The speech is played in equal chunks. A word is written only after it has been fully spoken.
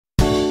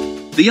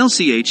The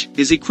LCH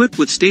is equipped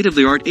with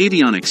state-of-the-art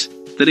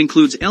avionics that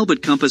includes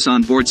Elbit Compass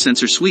onboard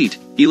sensor suite,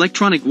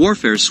 electronic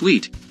warfare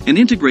suite, an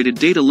integrated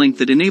data link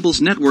that enables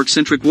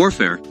network-centric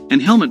warfare,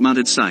 and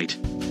helmet-mounted sight.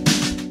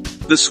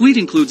 The suite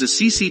includes a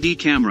CCD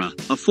camera,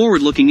 a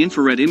forward-looking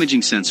infrared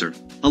imaging sensor,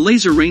 a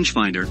laser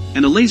rangefinder,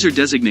 and a laser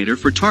designator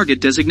for target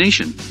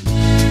designation.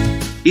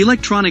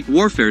 Electronic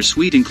warfare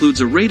suite includes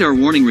a radar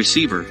warning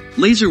receiver,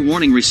 laser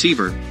warning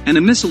receiver, and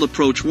a missile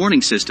approach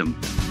warning system.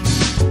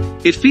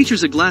 It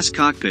features a glass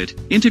cockpit,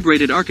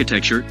 integrated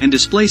architecture and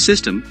display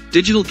system,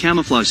 digital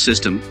camouflage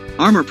system,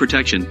 armor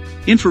protection,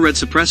 infrared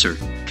suppressor,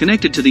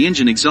 connected to the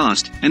engine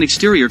exhaust, and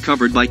exterior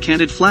covered by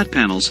canted flat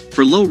panels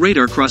for low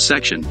radar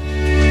cross-section.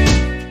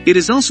 It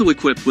is also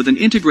equipped with an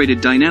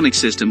integrated dynamic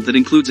system that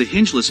includes a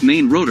hingeless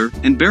main rotor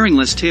and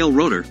bearingless tail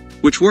rotor,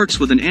 which works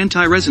with an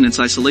anti-resonance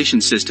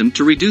isolation system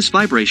to reduce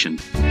vibration.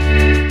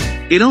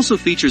 It also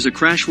features a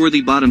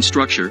crash-worthy bottom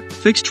structure,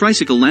 fixed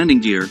tricycle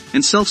landing gear,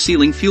 and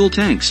self-sealing fuel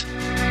tanks.